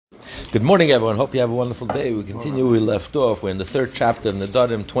Good morning, everyone. Hope you have a wonderful day. We continue where we left off. We're in the third chapter of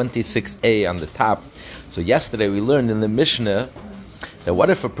Nedarim, 26a on the top. So yesterday we learned in the Mishnah that what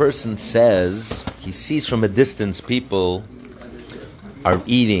if a person says he sees from a distance people are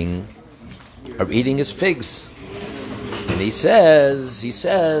eating his figs, and he says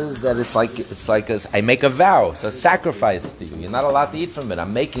that it's like I make a vow, it's a sacrifice to you. You're not allowed to eat from it.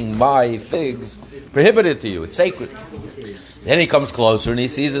 I'm making my figs prohibited to you. It's sacred. Then he comes closer and he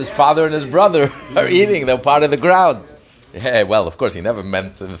sees his father and his brother are eating. They're part of the crowd. Yeah, well, of course, he never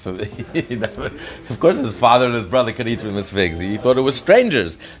meant to. Of course, his father and his brother could eat from his figs. He thought it was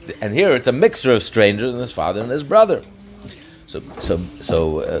strangers. And here it's a mixture of strangers and his father and his brother. So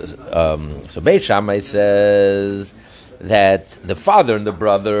Beit Shammai says that the father and the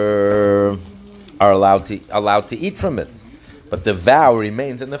brother are allowed to eat from it. But the vow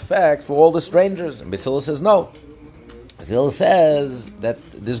remains in effect for all the strangers. And Beit Hillel says no. Hillel says that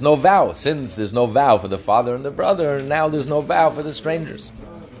there's no vow. Since there's no vow for the father and the brother, now there's no vow for the strangers.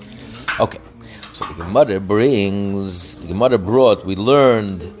 Okay, so the Gemara brought. We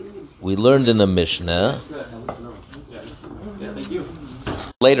learned in the Mishnah.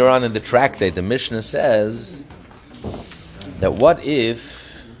 Later on in the tractate, the Mishnah says that what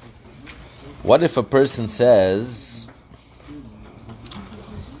if a person says,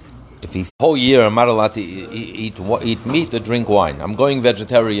 if he's the whole year I'm not allowed to eat meat or drink wine. I'm going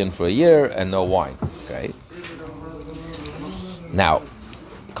vegetarian for a year and no wine. Okay. Now,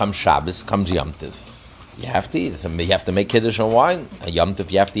 comes Shabbos, comes Yom Tov. You have to eat. You have to make Kiddush and wine. And Yom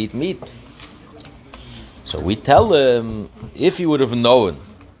Tov, you have to eat meat. So we tell him, if you would have known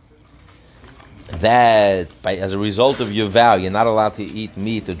that as a result of your vow, you're not allowed to eat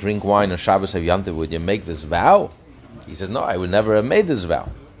meat or drink wine on Shabbos or Yom Tov, would you make this vow? He says, no, I would never have made this vow.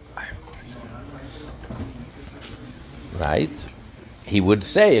 Right? He would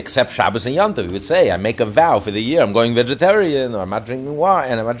say, except Shabbos and Yom Tov, he would say, I make a vow for the year, I'm going vegetarian, or I'm not drinking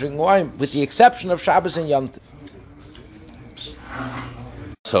wine, with the exception of Shabbos and Yom Tov.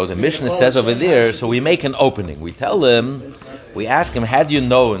 So the Mishnah says over there, so we make an opening. We tell him, we ask him, had you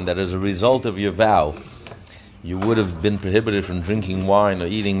known that as a result of your vow, you would have been prohibited from drinking wine or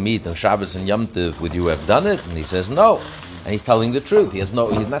eating meat on Shabbos and Yom Tov, would you have done it? And he says, no. And he's telling the truth. You're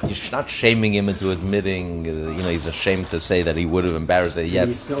not shaming him into admitting, he's ashamed to say that he would have embarrassed it.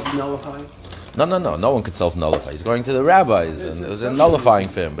 Yes. Can he self-nullify? No one could self-nullify. He's going to the rabbis, and it was a nullifying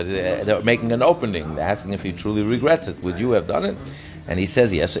for him. But they're making an opening. They're asking if he truly regrets it. Would you have done it? And he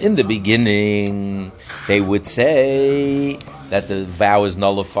says yes. In the beginning, they would say that the vow is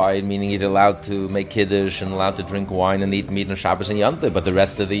nullified, meaning he's allowed to make Kiddush and allowed to drink wine and eat meat on Shabbos and Yom Tov, but the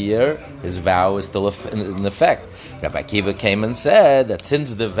rest of the year, his vow is still in effect. Rabbi Akiva came and said that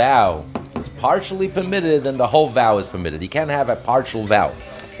since the vow is partially permitted, then the whole vow is permitted. You can't have a partial vow.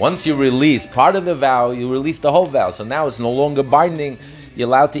 Once you release part of the vow, you release the whole vow. So now it's no longer binding. You're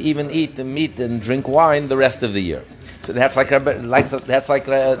allowed to even eat and meat and drink wine the rest of the year. So that's like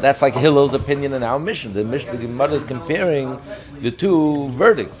Hillel's opinion in our mission. The Gemara is comparing the two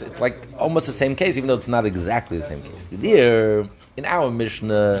verdicts. It's like almost the same case, even though it's not exactly the same case. Here, in our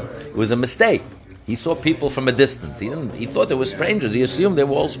Mishnah, it was a mistake. He saw people from a distance. He thought they were strangers. He assumed they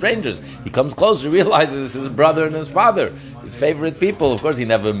were all strangers. He comes closer, realizes it's his brother and his father, his favorite people. Of course, he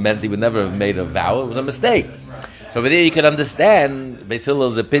would never have made a vow. It was a mistake. So over there you can understand Beis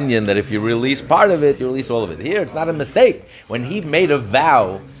Hillel's opinion that if you release part of it, you release all of it. Here it's not a mistake. When he made a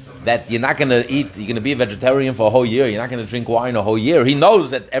vow that you're not going to eat, you're going to be a vegetarian for a whole year, you're not going to drink wine a whole year, he knows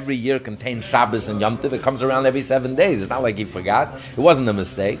that every year contains Shabbos and Yom Tov. It comes around every 7 days. It's not like he forgot. It wasn't a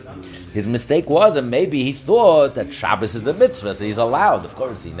mistake. His mistake was, and maybe he thought that Shabbos is a mitzvah, so he's allowed. Of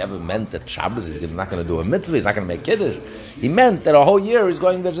course, he never meant that Shabbos is not going to do a mitzvah, he's not going to make Kiddush. He meant that a whole year he's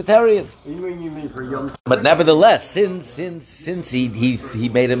going vegetarian. But nevertheless, since he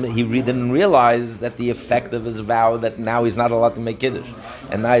didn't realize that the effect of his vow that now he's not allowed to make Kiddush,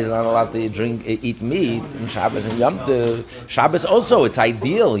 and now he's not allowed to eat meat in Shabbos and Yom Tov. Shabbos also, it's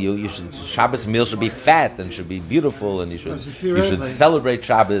ideal. Shabbos meal should be fat and should be beautiful, and you should celebrate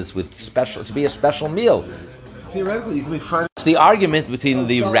Shabbos with special. It should be a special meal. Theoretically, you can make Friday. It's the argument between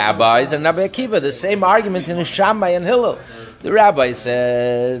the rabbis and Rabbi Akiva. The same argument in Shammai and Hillel. The rabbi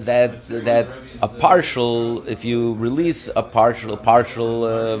said that a partial, if you release a partial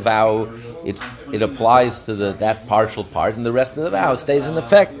vow, it applies to that partial part, and the rest of the vow stays in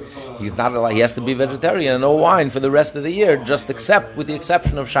effect. He's not allowed. He has to be vegetarian and no wine for the rest of the year, with the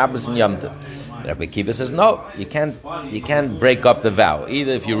exception of Shabbos and Yom Tov. Rabbi Akiva says, no, you can't break up the vow.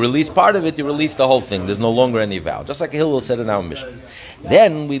 Either if you release part of it, you release the whole thing. There's no longer any vow. Just like Hillel said in our mission.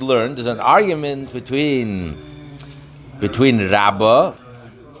 Then we learned there's an argument between Rabbah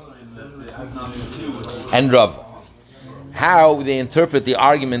and Rav. How they interpret the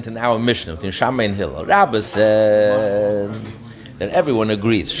argument in our Mishnah between Shammai and Hillel. Rabba said that everyone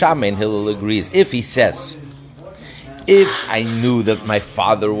agrees. Shammai and Hillel agrees. If he says, if I knew that my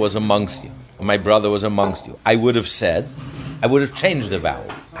father was amongst you, or my brother was amongst you, I would have changed the vow.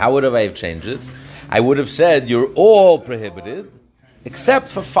 How would I have changed it? I would have said, you're all prohibited, except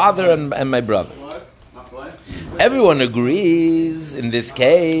for father and my brother. Everyone agrees in this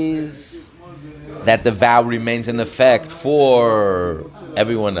case that the vow remains in effect for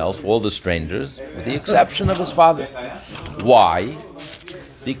everyone else, for all the strangers, with the exception of his father. Why?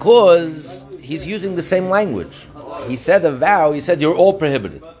 Because he's using the same language. He said a vow, he said you're all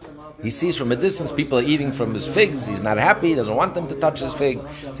prohibited. He sees from a distance people are eating from his figs, he's not happy, he doesn't want them to touch his figs.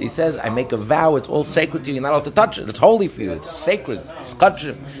 So he says, I make a vow, it's all sacred to you, you're not allowed to touch it, it's holy for you, it's sacred, it's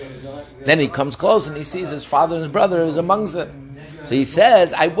kosher. Then he comes close and he sees his father and his brother is amongst them. So he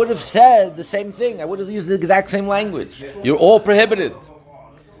says, I would have said the same thing, I would have used the exact same language. You're all prohibited.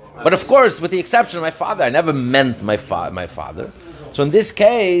 But of course, with the exception of my father, I never meant my father. So in this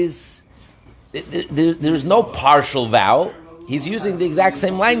case, there's no partial vow. He's using the exact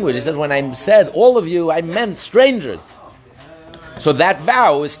same language. He said, when I said all of you, I meant strangers. So that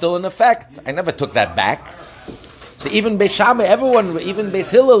vow is still in effect. I never took that back. So even Beis Shammai, even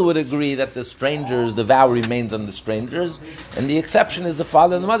Beis Hillel would agree that the strangers, the vow remains on the strangers, and the exception is the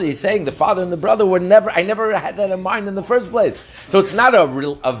father and the mother. He's saying the father and the brother I never had that in mind in the first place. So it's not a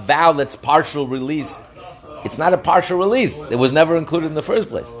vow that's partial released. It's not a partial release. It was never included in the first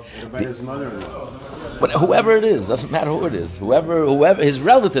place. But whoever it is, doesn't matter who it is. Whoever his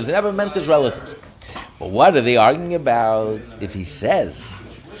relatives, he never meant his relatives. But what are they arguing about? If he says,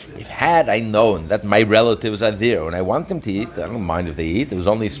 if had I known that my relatives are there and I want them to eat, I don't mind if they eat. It was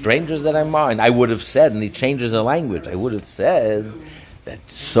only strangers that I mind. I would have said, and he changes the language, I would have said that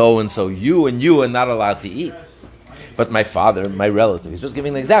so and so, you are not allowed to eat. But my father, my relative, he's just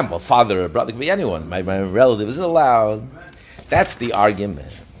giving an example. Father or brother, could be anyone. My relative is allowed. That's the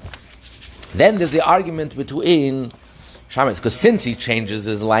argument. Then there's the argument between Shammai, because since he changes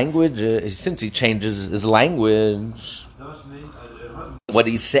his language, what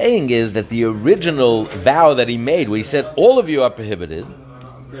he's saying is that the original vow that he made, where he said all of you are prohibited,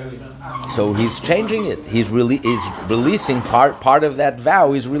 so he's changing it. He's releasing part of that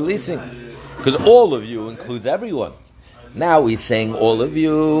vow. He's releasing, because all of you includes everyone. Now he's saying all of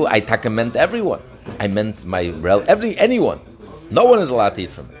you. I meant everyone. I meant anyone. No one is allowed to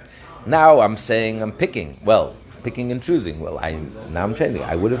eat from it. Now I'm saying I'm picking and choosing. Now I'm changing.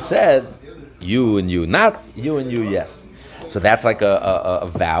 I would have said you and you, not you and you, yes. So that's like a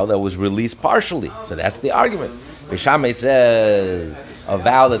vow that was released partially. So that's the argument. Beis Shammai says a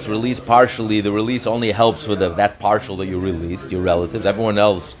vow that's released partially, the release only helps with that partial that you released, your relatives. Everyone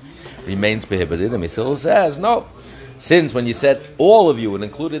else remains prohibited. And Beis Hillel says, no. Since when you said all of you and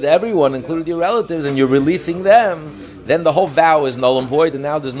included everyone, included your relatives, and you're releasing them, then the whole vow is null and void, and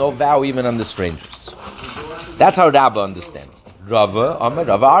now there's no vow even on the strangers. That's how Rabba understands. Rava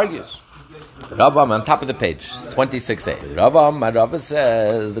argues. Rava on top of the page, 26a. Rava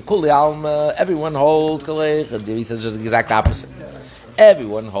says the Kuli Alma, everyone holds Kalech. He says just the exact opposite.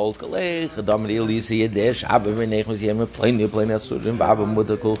 Everyone holds Kalech.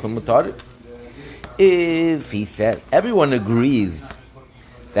 If he says everyone agrees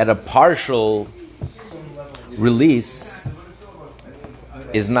that a partial release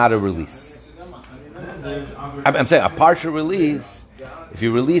is not a release. I'm saying a partial release, if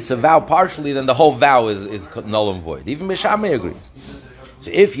you release a vow partially, then the whole vow is null and void. Even Beis Shammai agrees. So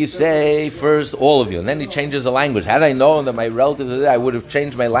if you say first all of you, and then he changes the language, had I known that my relatives are there, I would have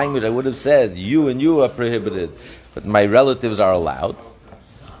changed my language. I would have said you and you are prohibited, but my relatives are allowed.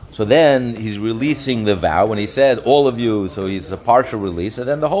 So then he's releasing the vow. When he said all of you, so he's a partial release, and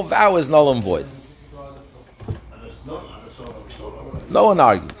then the whole vow is null and void. No one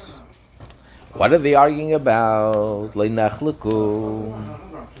argues. What are they arguing about? The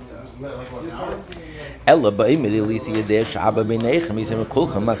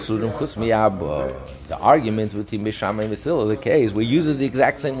argument between Beis Shammai and Beis Hillel, the case where he uses the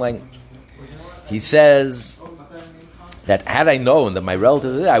exact same language. He says that had I known that my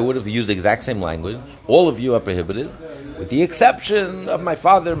relatives are there, I would have used the exact same language. All of you are prohibited, with the exception of my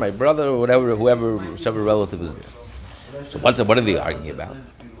father, my brother, or whichever relative is there. So what are they arguing about?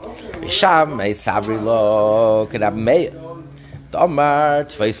 Shammai Savri lo Rab Meir. Tomar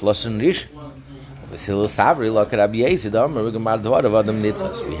Tfeis Lashon Rish. Savri lo Rab Yezid. Tomar Gemar Dvar of Adam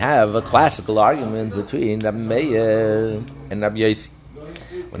Nitfas. We have a classical argument between Rab Meir and Rab Yezid.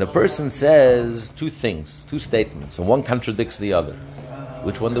 When a person says two things, two statements, and one contradicts the other,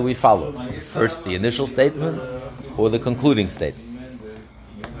 Which one do we follow? First, the initial statement or the concluding statement?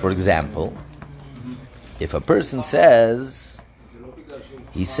 For example, if a person says,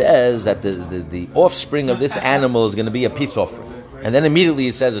 he says that the offspring of this animal is going to be a peace offering, and then immediately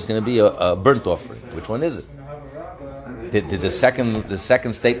he says it's going to be a burnt offering. Which one is it? Did the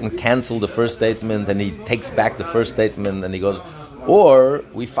second statement cancel the first statement, and he takes back the first statement, and he goes, or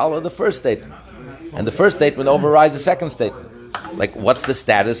we follow the first statement, and the first statement overrides the second statement? Like, what's the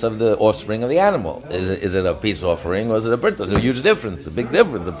status of the offspring of the animal? Is it a peace offering or is it a burnt offering? There's a huge difference, a big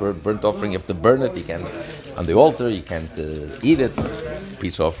difference. A burnt offering, you have to burn it, you can't, on the altar, you can't eat it.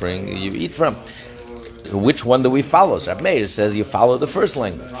 Peace offering, you eat from. Which one do we follow? So Rab Meir says you follow the first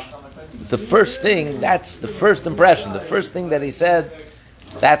language. The first thing, that's the first impression. The first thing that he said,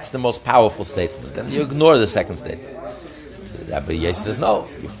 that's the most powerful statement. Then you ignore the second statement. Rabbi Yossi says, no,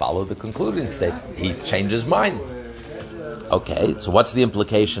 you follow the concluding statement. He changed his mind. Okay, so what's the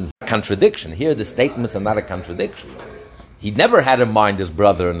implication? Contradiction. Here the statements are not a contradiction. He never had in mind his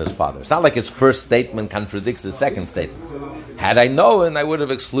brother and his father. It's not like his first statement contradicts his second statement. Had I known, I would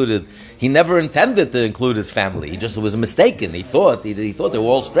have excluded. He never intended to include his family. He just was mistaken. He thought they were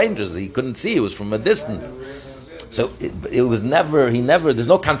all strangers. He couldn't see. It was from a distance. So it was never, there's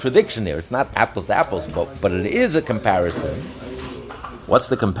no contradiction here. It's not apples to apples, but it is a comparison. What's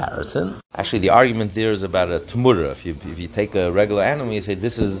the comparison? Actually, the argument there is about a tumura. If you take a regular animal, you say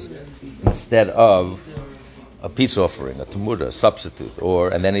this is instead of a peace offering, a tumura, a substitute,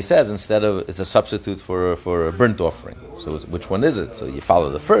 and then he says instead of it's a substitute for a burnt offering. So which one is it? So you follow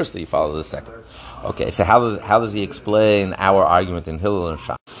the first or you follow the second? Okay. So how does he explain our argument in Hillel and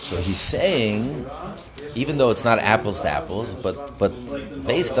Shach? So he's saying, even though it's not apples to apples, but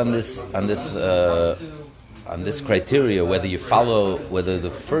based on this criteria, whether the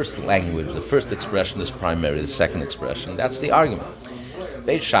first language, the first expression is primary, the second expression, that's the argument.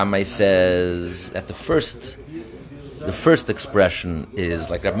 Beit Shammai says that the first expression is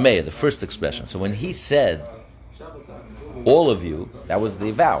like Rab Meir, the first expression. So when he said, all of you, that was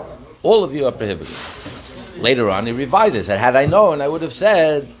the vow. All of you are prohibited. Later on, he revised it. He said, had I known, I would have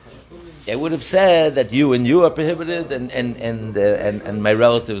said that you and you are prohibited, and my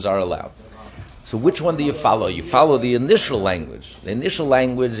relatives are allowed. So which one do you follow? You follow the initial language. The initial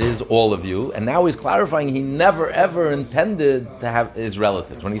language is all of you, and now he's clarifying he never ever intended to have his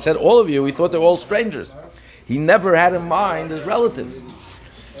relatives. When he said all of you, he thought they're all strangers. He never had in mind his relatives.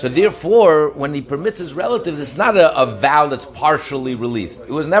 So therefore, when he permits his relatives, it's not a vow that's partially released.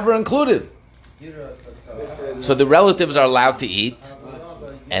 It was never included. So the relatives are allowed to eat,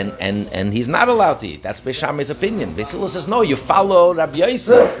 and he's not allowed to eat. That's Beit Shammai's opinion. Beit Hillel says, no, you follow Rabbi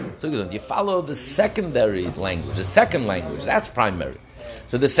Yossi. So you follow the secondary language, the second language. That's primary.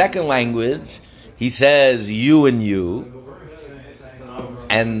 So the second language, he says you and you,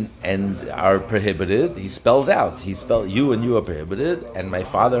 and are prohibited. He spells out. You and you are prohibited, and my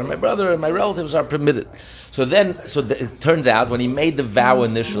father and my brother and my relatives are permitted. So it turns out when he made the vow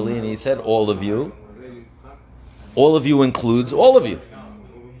initially, and he said all of you includes all of you,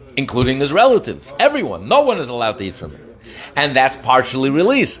 including his relatives. Everyone. No one is allowed to eat from it. And that's partially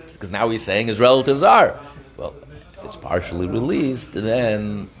released, because now he's saying his relatives are. Well, if it's partially released,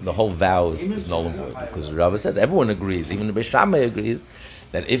 then the whole vow is null and void, because Rava says everyone agrees, even the Beit Shammai agrees,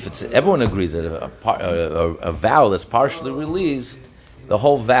 that everyone agrees that a vow that's partially released, the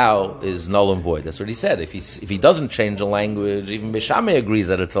whole vow is null and void. That's what he said. If he doesn't change the language, even Beit Shammai agrees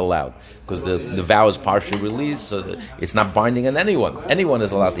that it's allowed, because the vow is partially released, so it's not binding on anyone. Anyone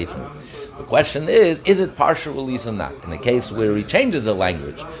is allowed to eat from it. The question is it partial release or not? In the case where he changes the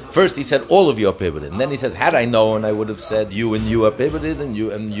language, first he said all of you are prohibited, and then he says, had I known, I would have said you and you are prohibited, and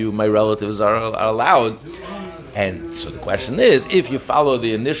you, my relatives, are allowed. And so the question is, if you follow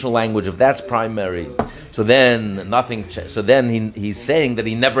the initial language, if that's primary, so then nothing. So then he's saying that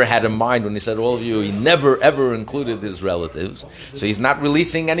he never had in mind when he said all of you. He never ever included his relatives. So he's not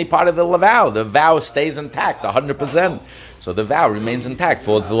releasing any part of the vow. The vow stays intact, 100%. So the vow remains intact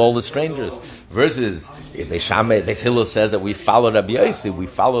for all the strangers. Versus Beit Hillel says that we follow Rabbi Yossi, we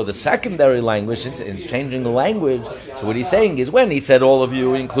follow the secondary language. It's changing the language. So what he's saying is, when he said all of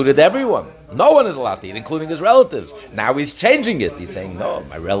you, he included everyone. No one is allowed to eat, including his relatives. Now he's changing it. He's saying, no,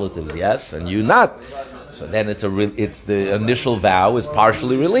 my relatives, yes, and you not. So then it's the initial vow is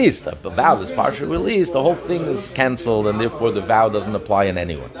partially released. The vow is partially released. The whole thing is cancelled, and therefore the vow doesn't apply in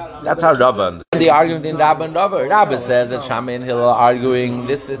anyone. That's how Rava understands. The argument in Rabba and Rava. Rabba says that Shammai and Hillel are arguing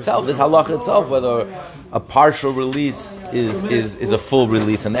this halacha itself, whether a partial release is a full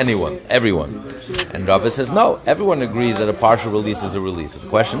release in everyone. And Rava says no. Everyone agrees that a partial release is a release. The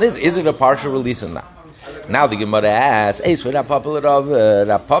question is it a partial release or not? Now the Gemara asks, Eis for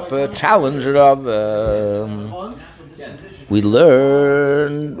Papa challenge Rav. We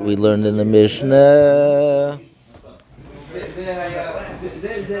learned in the Mishnah.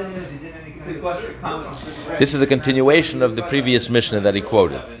 This is a continuation of the previous Mishnah that he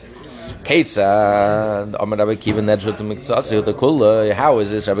quoted. How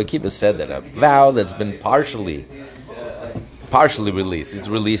is this? Rabbi Kiva said that a vow that's been partially released, it's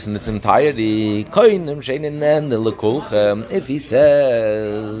released in its entirety. If he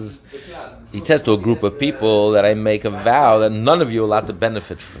says to a group of people that I make a vow that none of you are allowed to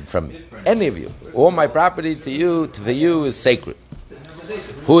benefit from me, any of you, all my property to you is sacred.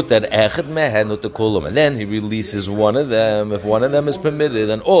 And then he releases one of them. If one of them is permitted,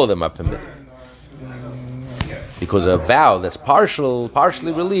 then all of them are permitted. Because a vow that's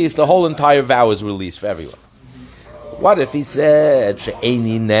partially released, the whole entire vow is released for everyone. What if he said,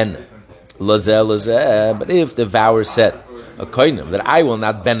 She'eni nen, lazeh, but if the vower said, a koinim, that I will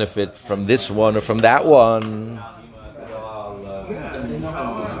not benefit from this one or from that one.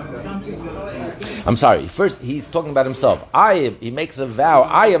 I'm sorry, first he's talking about himself. He makes a vow,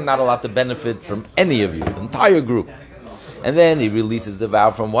 I am not allowed to benefit from any of you, the entire group. And then he releases the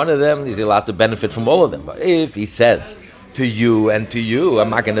vow from one of them, he's allowed to benefit from all of them. But if he says, to you and to you, I'm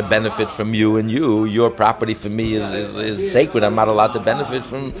not going to benefit from you and you, your property for me is sacred, I'm not allowed to benefit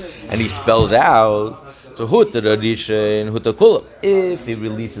from, and he spells out, so if he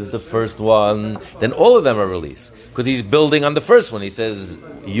releases the first one, then all of them are released. Because he's building on the first one. He says,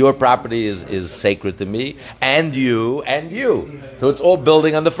 your property is sacred to me, and you, and you. So it's all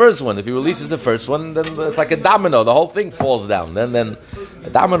building on the first one. If he releases the first one, then it's like a domino. The whole thing falls down. Then a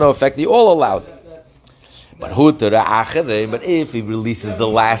domino effect, you all allowed. But if he releases the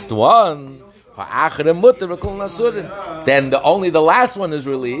last one, then only the last one is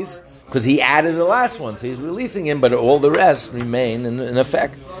released because he added the last one, so he's releasing him, but all the rest remain in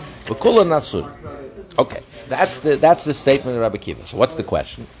effect. Okay, that's the statement of Rabbi Kiva. So what's the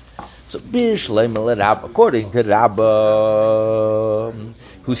question? So according to Rabba,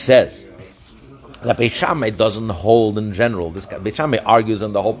 who says that Beit Shammai doesn't hold in general. Beit Shammai argues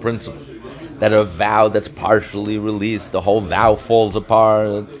on the whole principle that a vow that's partially released, the whole vow falls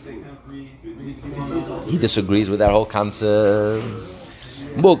apart. He disagrees with that whole concept.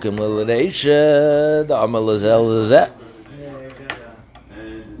 Well,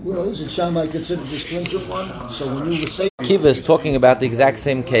 isn't Shammai considered the stringent one? So when you would say Kiva is talking about the exact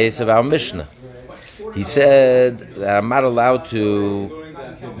same case of our Mishnah. He said that I'm not allowed to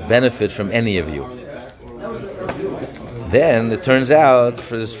benefit from any of you. Then it turns out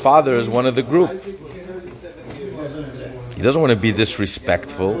for his father is one of the group. He doesn't want to be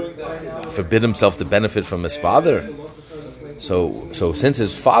disrespectful, forbid himself to benefit from his father. So since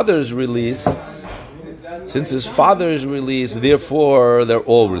his father is released, therefore they're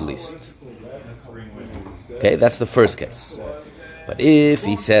all released. Okay, that's the first case. But if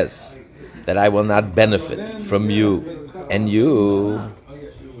he says that I will not benefit from you and you,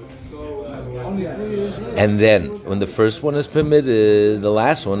 and then when the first one is permitted, the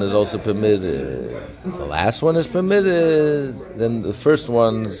last one is also permitted. If the last one is permitted, then the first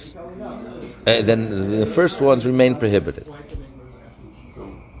ones remain prohibited.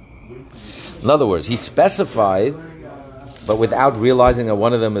 In other words, he specified, but without realizing that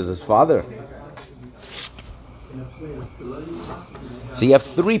one of them is his father. So you have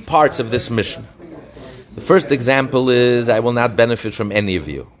three parts of this mission. The first example is, I will not benefit from any of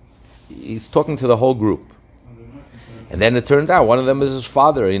you. He's talking to the whole group. And then it turns out one of them is his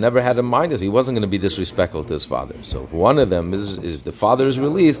father. He never had in mind this. He wasn't going to be disrespectful to his father. So if one of them is the father is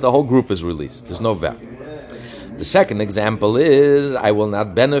released, the whole group is released. There's no vow. The second example is, I will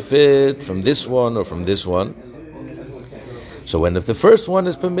not benefit from this one or from this one. So if the first one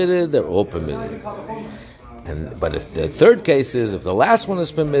is permitted, they're all permitted. But if the third case is, if the last one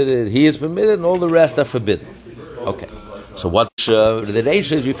is permitted, he is permitted, and all the rest are forbidden. Okay. So what the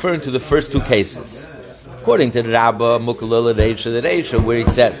Reisha is referring to the first two cases. According to the Rabbah, Mukhalil Reisha, where he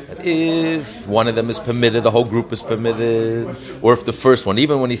says that if one of them is permitted, the whole group is permitted, or if the first one,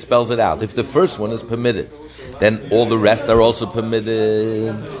 even when he spells it out, if the first one is permitted, then all the rest are also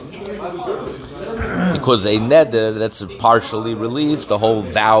permitted. Because a neder that's partially released, the whole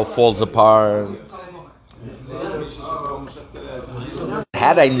vow falls apart.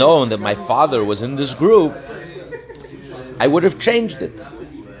 Had I known that my father was in this group, I would have changed it.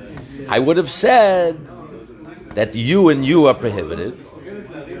 I would have said that you and you are prohibited,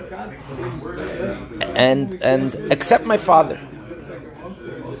 and except my father.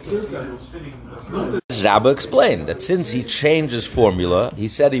 Rabbi explained that since he changed his formula, he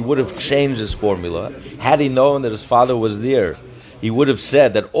said he would have changed his formula. Had he known that his father was there, he would have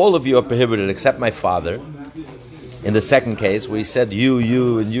said that all of you are prohibited except my father. In the second case, where he said you,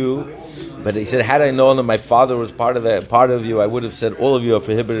 and you, but he said, had I known that my father was part of you, I would have said all of you are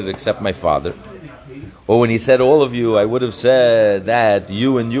prohibited except my father. Or when he said all of you, I would have said that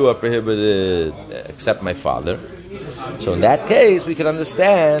you and you are prohibited except my father. So in that case, we can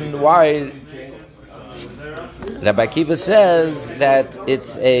understand why Rabbi Akiva says that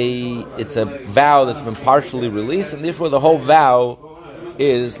it's a vow that's been partially released, and therefore the whole vow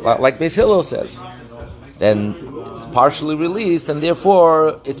is like Beis Hillel says. Then it's partially released, and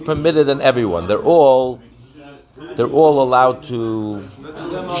therefore it's permitted in everyone. They're all allowed to.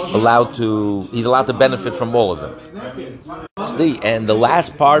 He's allowed to benefit from all of them. And the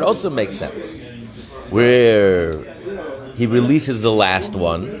last part also makes sense, where he releases the last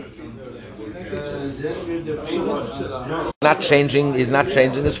one. He's not changing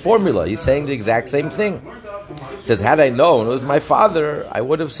his formula. He's saying the exact same thing. He says, had I known it was my father, I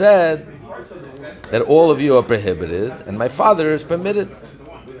would have said that all of you are prohibited and my father is permitted.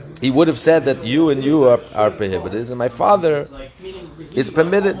 He would have said that you and you are prohibited and my father is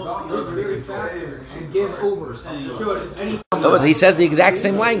permitted. In other words, he says the exact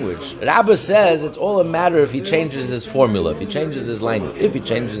same language. Rabbi says it's all a matter if he changes his formula, if he changes his language. If he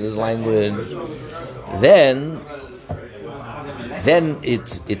changes his language, then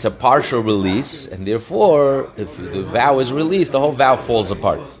it's a partial release, and therefore, if the vow is released, the whole vow falls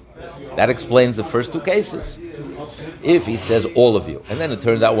apart. That explains the first two cases. If he says all of you, and then it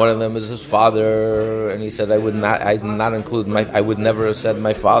turns out one of them is his father, and he said I would not include I would never have said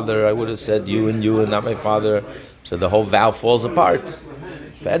my father, I would have said you and not my father. So the whole vow falls apart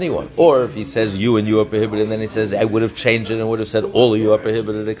for anyone. Or if he says you and you are prohibited, and then he says I would have changed it and would have said all of you are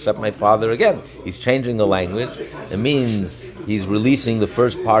prohibited except my father. Again, he's changing the language. It means he's releasing the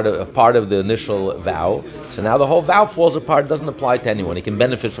first part of the initial vow. So now the whole vow falls apart, doesn't apply to anyone. He can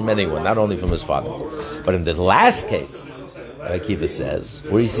benefit from anyone, not only from his father. But in the last case, Akiva says,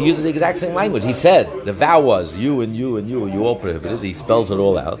 where he uses the exact same language. He said the vow was you and you all prohibited. He spells it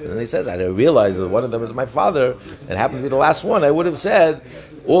all out, and he says I didn't realize that one of them is my father. It happened to be the last one. I would have said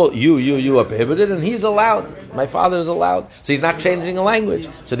all you are prohibited, and he's allowed. My father is allowed. So he's not changing the language.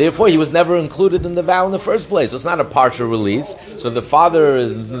 So therefore, he was never included in the vow in the first place. So it's not a partial release. So the father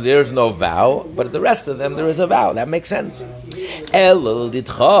there's no vow, but the rest of them there is a vow. That makes sense. But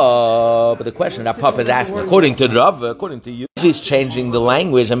the question that Papa is asking, according to Rav, according to you, if he's changing the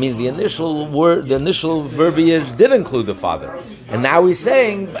language, that means the initial verbiage did include the father, and now he's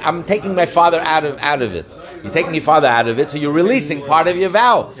saying, "I'm taking my father out of it." You're taking your father out of it, so you're releasing part of your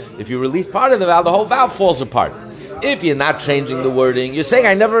vow. If you release part of the vow, the whole vow falls apart. If you're not changing the wording, you're saying,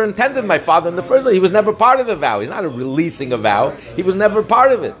 I never intended my father in the first place. He was never part of the vow. He's not releasing a vow. He was never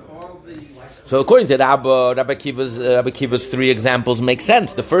part of it. So according to Rabbi Akiva's three examples make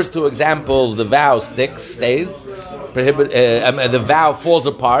sense. The first two examples, the vow stays. The vow falls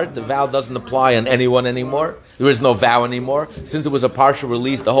apart. The vow doesn't apply on anyone anymore. There is no vow anymore. Since it was a partial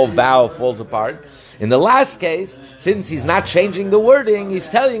release, the whole vow falls apart. In the last case, since he's not changing the wording, he's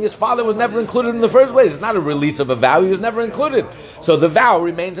telling his father was never included in the first place. It's not a release of a vow, he was never included. So the vow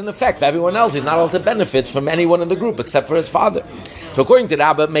remains in effect for everyone else. He's not allowed to benefit from anyone in the group except for his father. So according to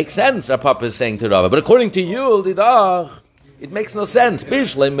Rabbi, it makes sense, our Papa is saying to Rabbi. But according to you, it makes no sense. Okay.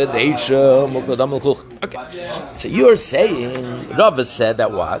 So you're saying, Rabbi said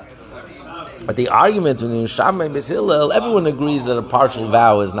that what? But the argument between Shammai and Beis Hillel, everyone agrees that a partial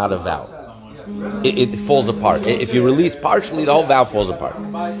vow is not a vow. It falls apart. If you release partially, the whole vow falls apart.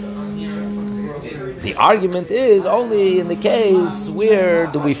 The argument is only in the case where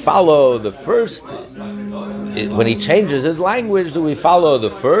do we follow the first, when he changes his language, do we follow the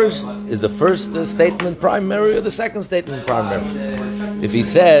first? Is the first statement primary or the second statement primary? If he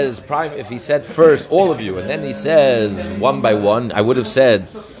said first, all of you, and then he says one by one, I would have said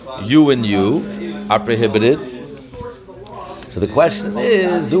you and you are prohibited. So the question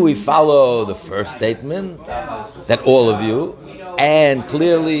is, do we follow the first statement, that all of you, and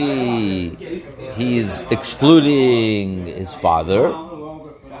clearly he's excluding his father,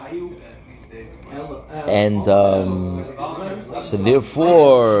 and so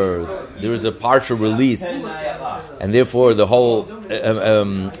therefore there is a partial release, and therefore the whole,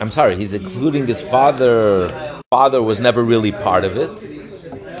 he's excluding his father. Father was never really part of it.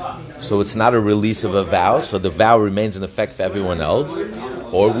 So it's not a release of a vow, so the vow remains in effect for everyone else.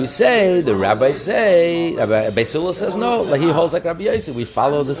 Or we say, the rabbis say, Rabbi Beis Hillel says no, he holds like Rabbi Yossi, we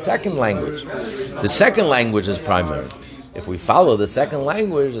follow the second language. The second language is primary. If we follow the second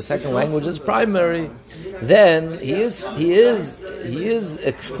language is primary, then he is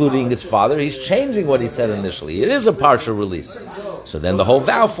excluding his father. He's changing what he said initially. It is a partial release. So then the whole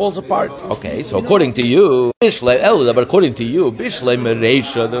vow falls apart. Okay, so according to you, but according to you, Bishlei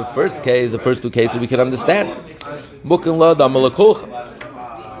Mereisha, the first two cases we can understand.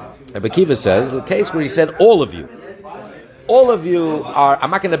 Rabbi Kiva says, the case where he said all of you are, I'm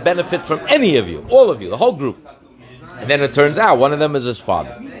not going to benefit from any of you, all of you, the whole group. And then it turns out one of them is his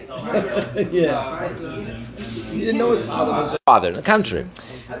father. Yeah. He didn't know his father was father. In the contrary,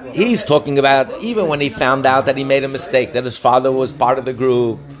 he's talking about even when he found out that he made a mistake, that his father was part of the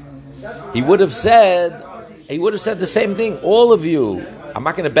group, he would have said the same thing. All of you, I'm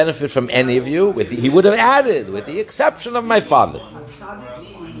not going to benefit from any of you. He would have added, with the exception of my father.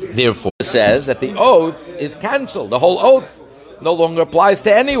 Therefore, it says that the oath is cancelled. The whole oath no longer applies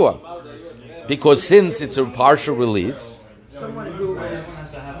to anyone. Because since it's a partial release,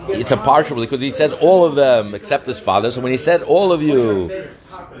 because he said all of them except his father. So when he said all of you,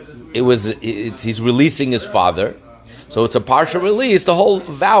 he's releasing his father. So it's a partial release. The whole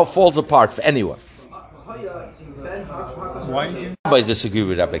vow falls apart for anyone. Why? Rabbis disagree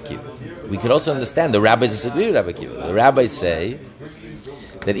with Rabbi Akiva. We can also understand the rabbis disagree with Rabbi Akiva. The rabbis say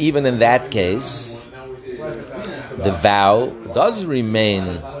that even in that case, the vow does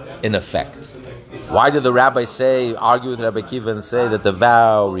remain in effect. Why did the rabbis argue with Rabbi Akiva and say that the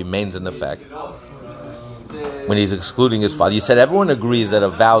vow remains in effect when he's excluding his father? You said everyone agrees that a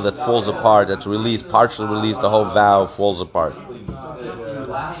vow that falls apart, that's released, partially released, the whole vow falls apart.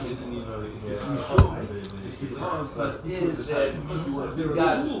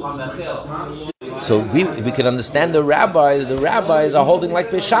 So we can understand the rabbis. The rabbis are holding like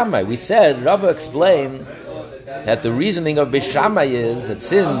Beis Shammai. We said, Rava explained that the reasoning of Beis Shammai is that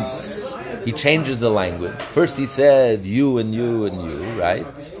since he changes the language, first he said you and you and you, right?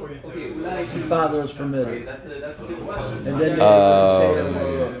 the father is permitted.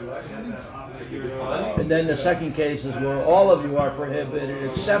 And then the second case is where all of you are prohibited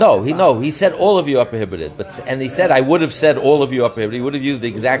except he said all of you are prohibited, and he said I would have said all of you are prohibited. He would have used the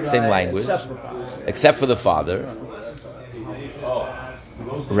exact same language except for the father.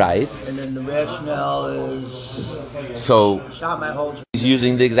 Right. And then the rationale is so he's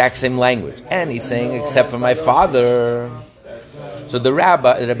using the exact same language, and he's saying except for my father. So the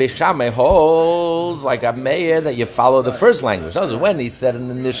Rabbi Shammai holds like a mayor that you follow the first language. So when he said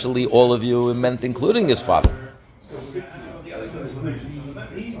initially all of you, it meant including his father,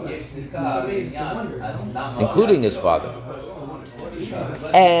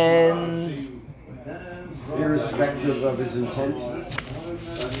 and irrespective of his intent.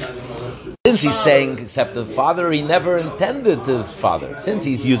 Since he's saying except the father, he never intended his father. Since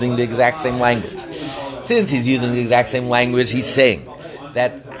he's using the exact same language. He's saying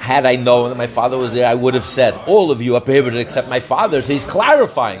that had I known that my father was there, I would have said, all of you are prohibited except my father. So he's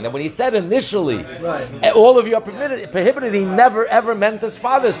clarifying that when he said initially, all of you are prohibited, he never ever meant his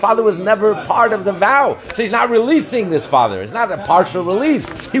father. His father was never part of the vow. So he's not releasing this father. It's not a partial release.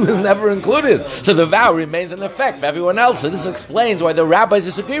 He was never included. So the vow remains in effect for everyone else. So this explains why the rabbis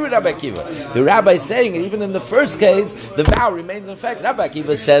disagree with Rabbi Akiva. The rabbi is saying, even in the first case, the vow remains in effect. Rabbi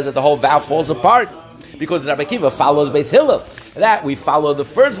Akiva says that the whole vow falls apart because Rabbi Akiva follows Beis Hillel. That we follow the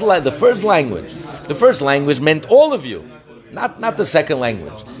first language. The first language meant all of you, not the second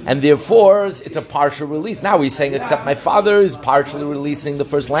language, and therefore it's a partial release. Now he's saying, except my father is partially releasing the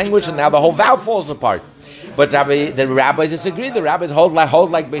first language, and now the whole vow falls apart. But the rabbis disagree. The rabbis hold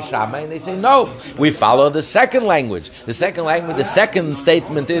like Beis Shammai, and they say no. We follow the second language. The second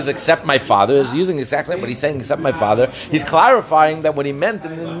statement is except my father. Is using exactly what he's saying. Except my father. He's clarifying that when he meant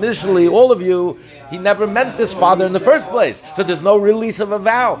initially all of you, he never meant this father in the first place. So there's no release of a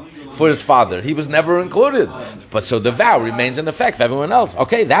vow for his father. He was never included. But so the vow remains in effect for everyone else.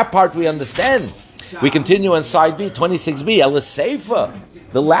 Okay, that part we understand. We continue on side B, 26b, Eliseifa,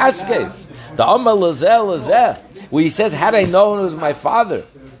 the last case. The Amar Lazeh, where he says, had I known it was my father,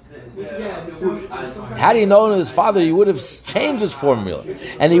 had he known it was his father, he would have changed his formula.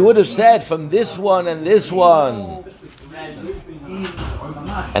 And he would have said, from this one and this one,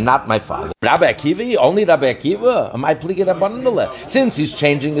 and not my father. Rabbi Akiva, only Rabbi Akiva? Am I pleading abundantly? Since he's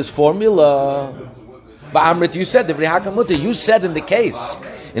changing his formula. But Amrit, you said, you said in the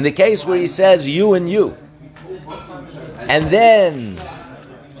case where he says you and you. And then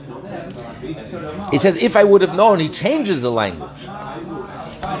it says, if I would have known, he changes the language.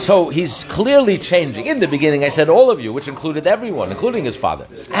 So he's clearly changing. In the beginning, I said all of you, which included everyone, including his father.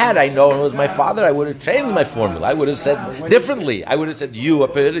 Had I known it was my father, I would have changed my formula. I would have said differently. I would have said, you are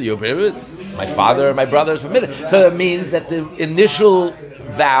prohibited, my father or my brother is permitted. So that means that the initial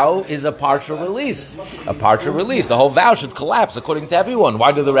vow is a partial release. A partial release. The whole vow should collapse according to everyone.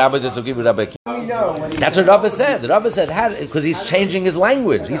 Why do the rabbis disagree with Rabbi Akiva? That's what Rabbi said. The Rabbi said, because he's changing his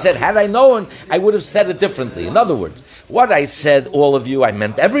language. He said, had I known, I would have said it differently. In other words, what I said, all of you, I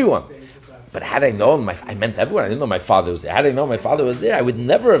meant everyone. But had I known, I meant everyone. I didn't know my father was there. Had I known my father was there, I would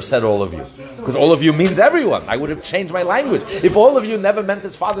never have said all of you. Because all of you means everyone. I would have changed my language. If all of you never meant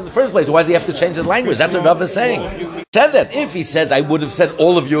his father in the first place, why does he have to change his language? That's what Rav is saying. He said that. If he says, I would have said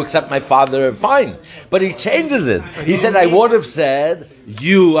all of you except my father, fine. But he changes it. He said, I would have said,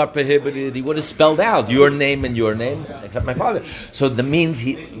 you are prohibited. He would have spelled out your name and your name, except my father. So the means,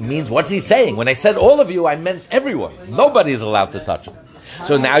 what's he saying? When I said all of you, I meant everyone. Nobody is allowed to touch him.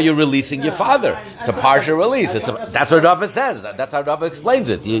 So now you're releasing your father. It's a partial release. That's what Rava says. That's how Rava explains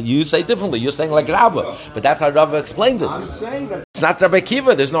it. You say differently. You're saying like Rava, but that's how Rava explains it. It's not Rabbi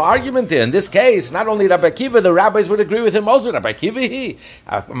Akiva. There's no argument here. In this case, not only Rabbi Akiva, the rabbis would agree with him also. Rabbi Akiva,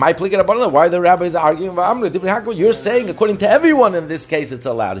 why the rabbis are arguing about Amr? You're saying, according to everyone in this case, it's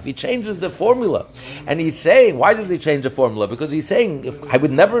allowed. If he changes the formula, and he's saying, why does he change the formula? Because he's saying, I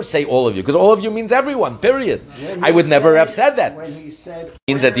would never say all of you, because all of you means everyone, period. I would never have said that.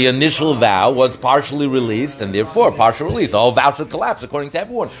 Means that the initial vow was partially released, and therefore partial release. The whole vow should collapse according to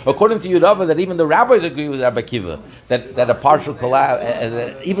everyone. According to Yudava, that even the rabbis agree with Rabbi Akiva that a partial collapse.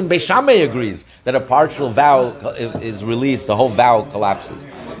 Even Beis Shammai agrees that a partial vow is released. The whole vow collapses.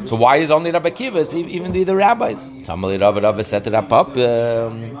 So why is only Rabbi Akiva? It's even the rabbis. Rava set it up.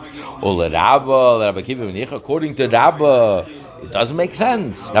 According to Rabba, it does make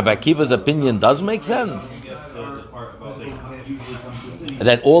sense. Rabbi Akiva's opinion does make sense.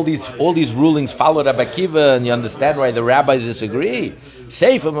 That all these rulings follow Rabbi Akiva, and you understand why the rabbis disagree.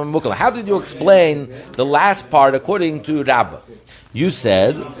 How did you explain the last part according to Rabbah? You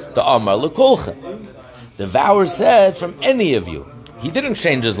said the Amar L'Kolcha. The vower said from any of you. He didn't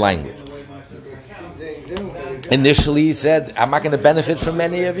change his language. Initially he said, I'm not going to benefit from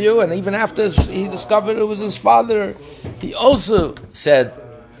any of you, and even after he discovered it was his father, he also said,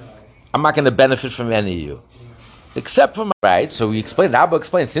 I'm not going to benefit from any of you. Except for my right, so we explained, Abba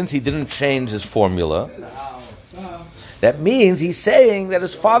explained, since he didn't change his formula, that means he's saying that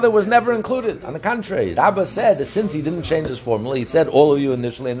his father was never included. On the contrary, Abba said that since he didn't change his formula, he said all of you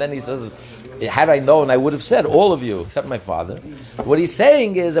initially, and then he says, had I known, I would have said all of you except my father. What he's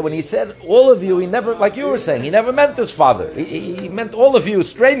saying is that when he said all of you, he never, like you were saying, he never meant his father. He meant all of you,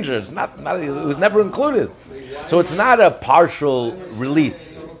 strangers, not it was never included. So it's not a partial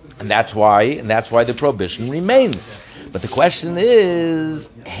release. And that's why the prohibition remains. But the question is,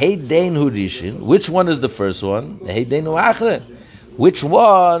 Heidein Hurishin, which one is the first one? Heidein Huachre. Which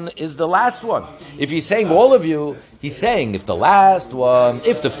one is the last one? If he's saying all of you, he's saying if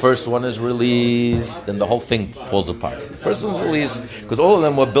the first one is released, then the whole thing falls apart. The first one's released, because all of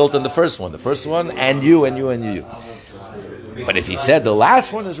them were built on the first one, and you, and you, and you. But if he said the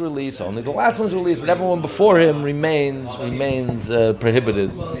last one is released, only the last one's released, but everyone before him remains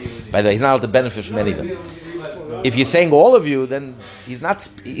prohibited. By the way, he's not allowed to benefit from any of them. If you're saying all of you, then he's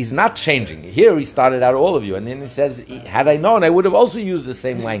not changing. Here he started out all of you, and then he says, had I known, I would have also used the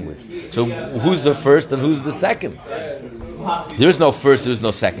same language. So who's the first and who's the second? There's no first, there's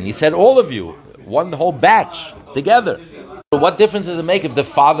no second. He said all of you, one whole batch together. What difference does it make if the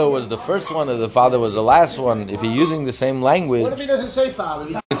father was the first one or the father was the last one? If you're using the same language. What if he doesn't say father?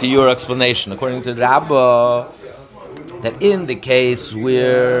 According to your explanation, according to Rabbah, that in the case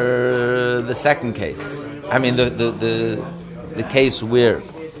where the second case, the case where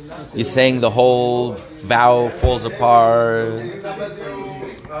you're saying the whole vow falls apart,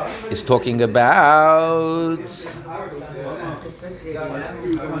 is talking about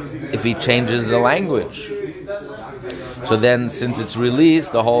if he changes the language. So then, since it's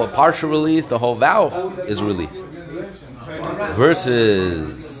released, the whole partial release, the whole vow is released.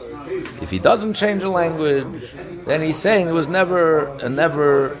 Versus, if he doesn't change the language, then he's saying it was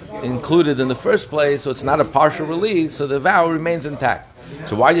never included in the first place, so it's not a partial release, so the vow remains intact.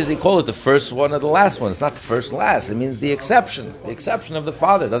 So why does he call it the first one or the last one? It's not the first last. It means the exception of the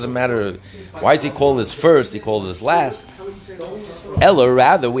father. It doesn't matter. Why does he call this first? He calls this last. Ella,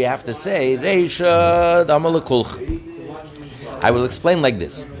 rather, we have to say, Reisha Damalakulch. I will explain like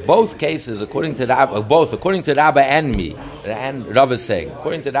this. Both cases, according to Rabba and me, and Rav is saying,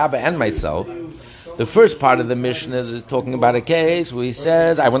 according to Rabba and myself, the first part of the mission is talking about a case where he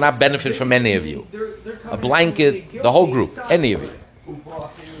says, I will not benefit from any of you. A blanket, the whole group, any of you.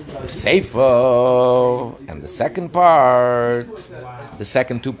 The Sefer, and the second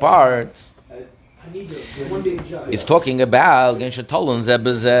two parts, is talking about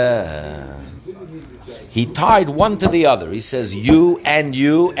he tied one to the other. He says you and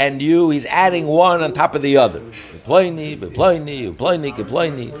you and you. He's adding one on top of the other.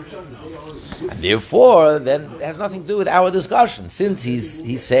 And therefore, then it has nothing to do with our discussion. Since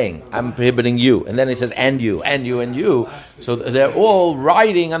he's saying, I'm prohibiting you, and then he says, and you, and you, and you. So they're all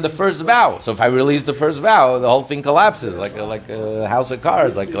riding on the first vow. So if I release the first vow, the whole thing collapses like a house of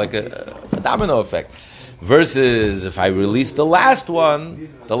cards, like a domino effect. Versus if I release the last one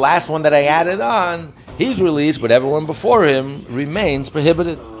that I added on, he's released, but everyone before him remains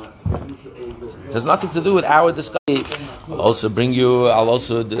prohibited. It has nothing to do with our discussion. I'll also prove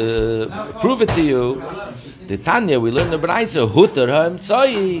it to you. The Tanya, we learned the Braisa, Hutter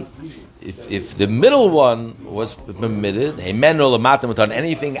ha'emtzai. If the middle one was permitted,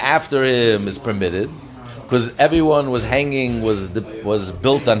 anything after him is permitted, because everyone was hanging, was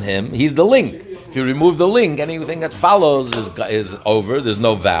built on him. He's the link. If you remove the link, anything that follows is over. There's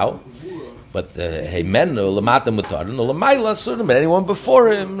no vow. But but anyone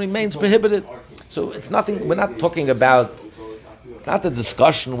before him remains prohibited. So it's nothing. We're not talking about. It's not the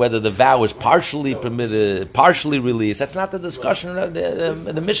discussion whether the vow is partially permitted, partially released. That's not the discussion of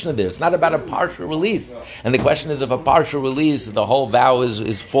the Mishnah there. It's not about a partial release. And the question is, if a partial release, the whole vow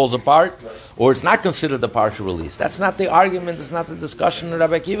is falls apart, or it's not considered a partial release. That's not the argument. It's not the discussion of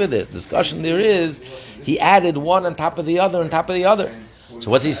Rabbi Akiva there. The discussion there is, he added one on top of the other, on top of the other. So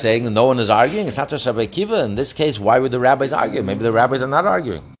what's he saying? No one is arguing? It's not just Rabbi Akiva. In this case, why would the rabbis argue? Maybe the rabbis are not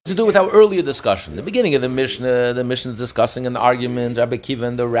arguing. To do with our earlier discussion. The beginning of the Mishnah is discussing an argument, Rabbi Akiva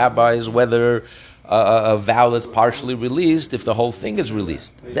and the rabbis, whether a vow that's partially released, if the whole thing is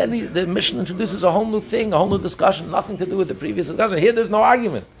released. Then the Mishnah introduces a whole new thing, a whole new discussion, nothing to do with the previous discussion. Here there's no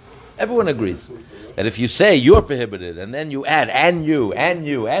argument. Everyone agrees that if you say you're prohibited, and then you add and you, and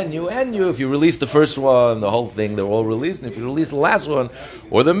you, and you, and you, if you release the first one, the whole thing, they're all released. And if you release the last one,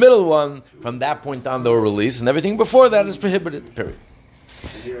 or the middle one, from that point on they're released, and everything before that is prohibited, period.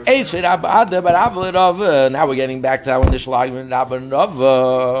 Now we're getting back to our initial argument. A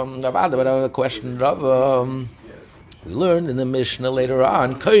question we learned in the Mishnah later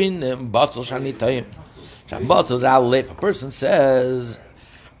on. A person says,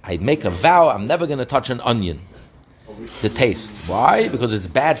 I make a vow, I'm never going to touch an onion to taste. Why? Because it's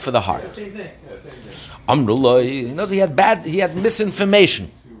bad for the heart. He knows he had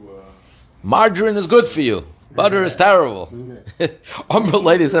misinformation. Margarine is good for you. Butter is terrible.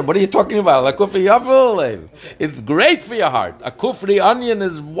 Lady said, what are you talking about? It's great for your heart. A kufri onion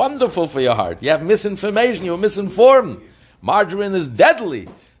is wonderful for your heart. You have misinformation, you were misinformed. Margarine is deadly.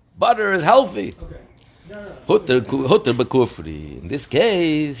 Butter is healthy. Hutter b'kufri. In this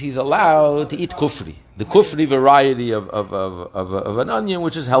case, he's allowed to eat kufri, the kufri variety of an onion,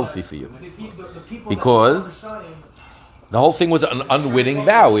 which is healthy for you, because the whole thing was an unwitting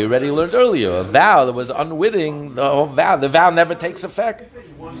vow. We already learned earlier, a vow that was unwitting. The vow never takes effect.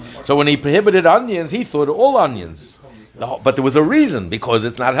 So when he prohibited onions, he thought all onions. But there was a reason, because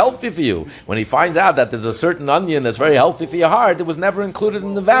it's not healthy for you. When he finds out that there's a certain onion that's very healthy for your heart, it was never included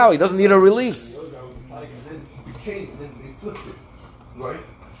in the vow. He doesn't need a release.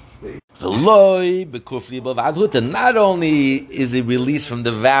 Not only is he released from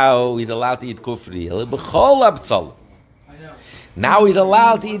the vow, he's allowed to eat kufri. Now he's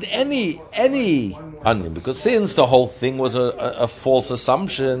allowed to eat any onion, because since the whole thing was a false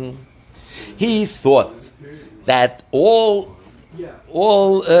assumption, he thought that all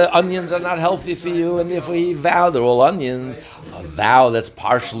onions are not healthy for you, and therefore he vowed they're all onions. A vow that's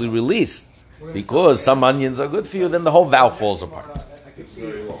partially released, because some onions are good for you, then the whole vow falls apart. This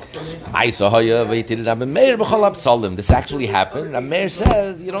actually happened. Meir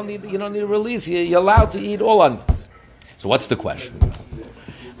says you don't need a release. You're allowed to eat all onions. So what's the question?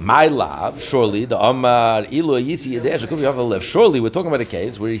 My love, surely the Amar surely we're talking about a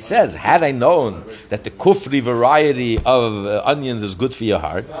case where he says, had I known that the kufri variety of onions is good for your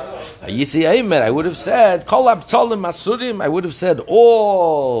heart, I would have said I would have said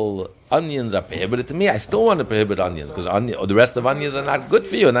all onions are prohibited to me. I still want to prohibit onions, because the rest of onions are not good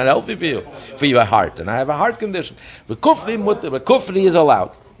for you, not healthy for you, for your heart, and I have a heart condition. But kufri is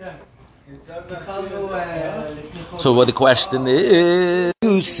allowed. So what the question is,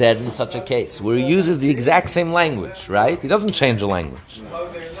 you said in such a case where he uses the exact same language, right? He doesn't change the language.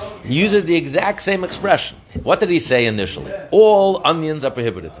 He uses the exact same expression. What did he say initially? All onions are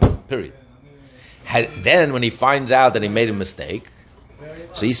prohibited, period. Then when he finds out that he made a mistake,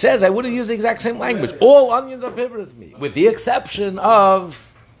 so he says, I would have used the exact same language. All onions are prohibited to me, with the exception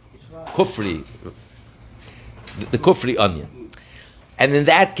of kufri, the kufri onion. And in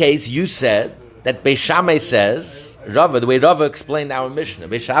that case, you said that Beis Shammai says, Rava, the way Rava explained our Mishnah,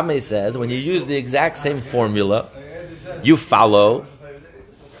 Beis Shammai says, when you use the exact same formula, you follow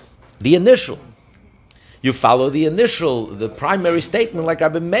the initial. You follow the initial, the primary statement, like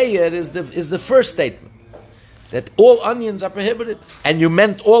Rabbi Meir is the first statement, that all onions are prohibited, and you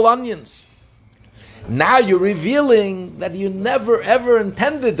meant all onions. Now you're revealing that you never ever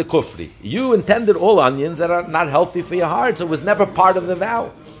intended the kufri. You intended all onions that are not healthy for your heart, so it was never part of the vow.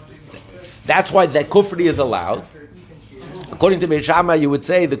 That's why that kufri is allowed. According to Beis Shammai, you would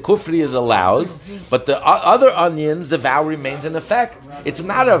say the kufri is allowed, but the other onions, the vow remains in effect. It's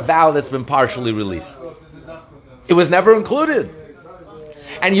not a vow that's been partially released. It was never included.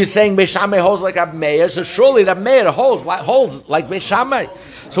 And you're saying Beis Shammai holds like Rabbi Meir, so surely Rabbi Meir holds like Beis Shammai.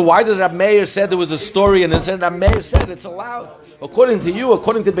 So why does Rabbi Meir say there was a story and instead Rabbi Meir said it's allowed? According to you,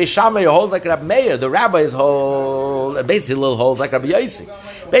 according to Beis Shammai, you hold like Rabbi Meir. The rabbis hold, basically holds like Rabbi Yossi.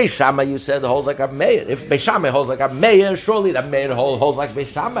 Beis Shammai, you said, holds like Rabbi Meir. If Beis Shammai holds like Rabbi Meir, surely Rabbi Meir holds like Beis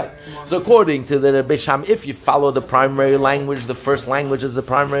Shammai. So according to the Beis Shammai, if you follow the primary language, the first language is the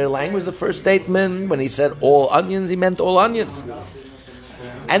primary language, the first statement, when he said all onions, he meant all onions.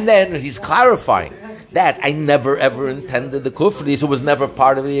 And then he's clarifying that I never ever intended the kufri, so it was never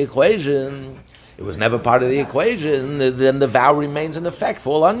part of the equation. It was never part of the equation. Then the vow remains in effect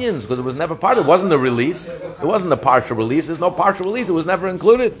for all onions because it was never part of it. It wasn't a release. It wasn't a partial release. There's no partial release. It was never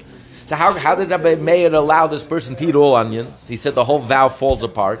included. So how did Rabbi Meir allow this person to eat all onions? He said the whole vow falls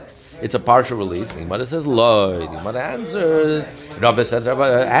apart. It's a partial release. The Gemara says, Lord. The Gemara answered. Rabbi says,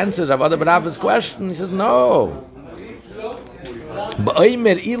 answers Rabbi Barava's question. He says, no. We're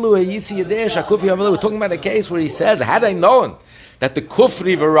talking about a case where he says, had I known that the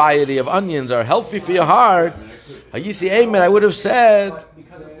kufri variety of onions are healthy for your heart, I would have said,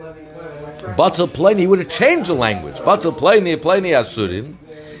 Batal Pliny, he would have changed the language. Batal Pliny Asurim,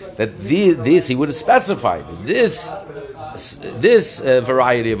 that this he would have specified. This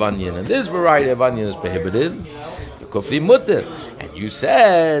variety of onion and this variety of onion is prohibited. The kufri mutter. And you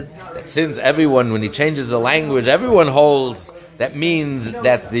said that since everyone, when he changes the language, everyone holds, that means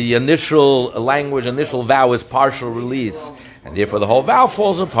that the initial language, initial vow is partial release. And therefore the whole vow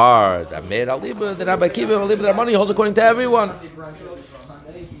falls apart. The Rabbi Kiva, the Ramani holds according to everyone.